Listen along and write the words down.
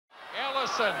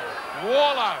Anderson,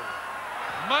 Warlow,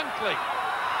 Monkley,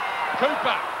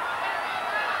 Cooper.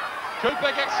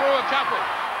 Cooper gets through a couple.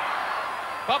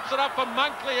 Pops it up for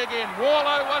Monkley again.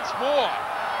 Warlow once more.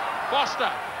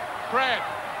 Foster, Crab,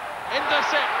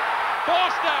 intercept.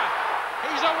 Forster,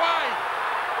 he's away.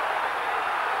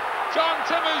 John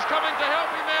Timu's coming to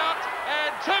help him out,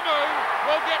 and Timu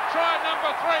will get try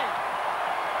number 3.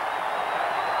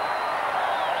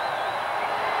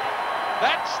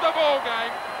 That's the ball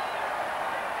game.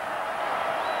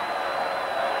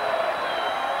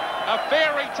 A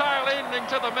fairy tale ending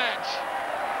to the match,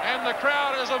 and the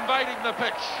crowd is invading the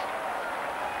pitch.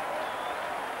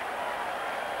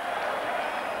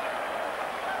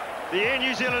 The Air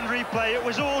New Zealand replay, it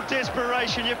was all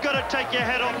desperation. You've got to take your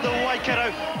hat off the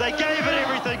Waikato. They gave it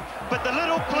everything, but the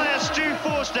little player, Stu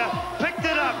Forster, picked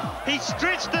it up. He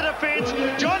stretched the defence.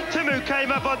 John Timu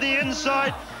came up on the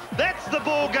inside. That's the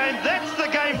ball game. That's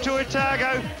the game to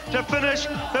Otago to finish.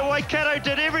 The Waikato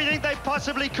did everything they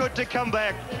possibly could to come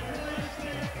back.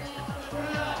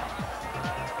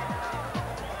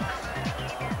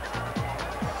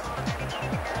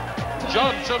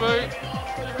 John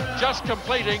Timu just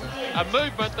completing a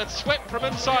movement that swept from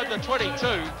inside the 22.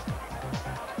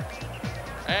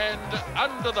 And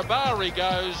under the bar he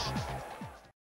goes.